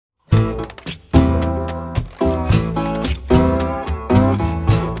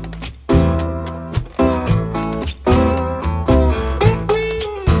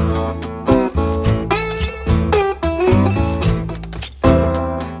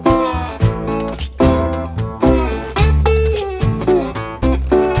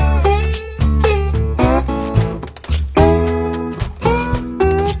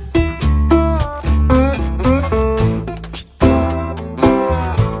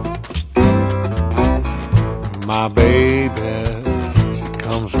my baby, she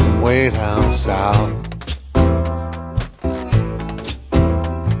comes from way down south.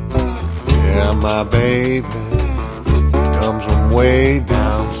 Yeah, my baby comes from way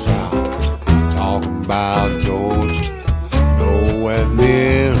down south. Talking about Georgia, nowhere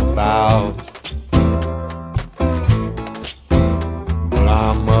near about. But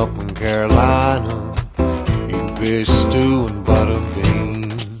I'm up in Carolina, eating fish stew and butter beans.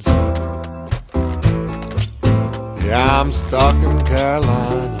 Yeah, I'm stuck in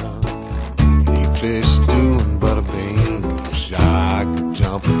Carolina, eat fish stew and butter beans. Wish I could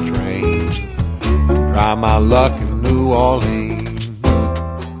jump a train, try my luck in New Orleans.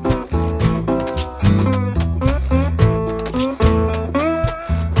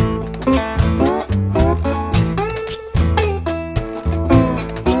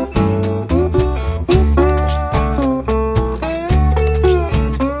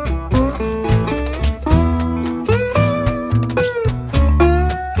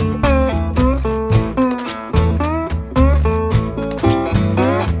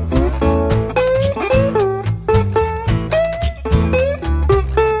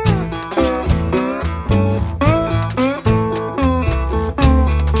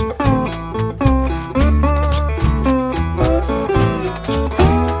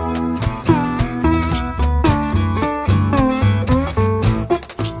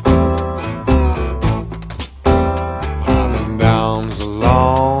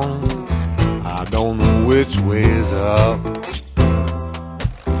 Which way's up?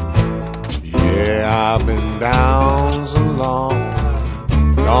 Yeah, I've been down so long,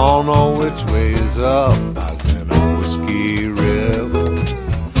 don't know which way's up. I was in a whiskey river,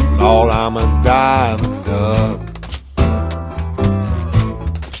 Lord, I'm a diving duck.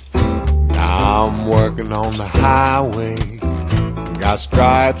 Now I'm working on the highway, got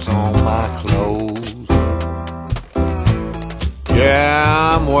stripes on my clothes. Yeah,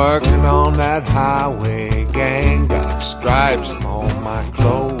 I'm working on that highway, gang, got stripes on my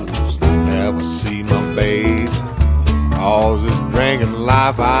clothes. Never see my baby, all this drinking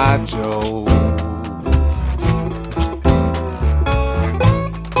life I chose.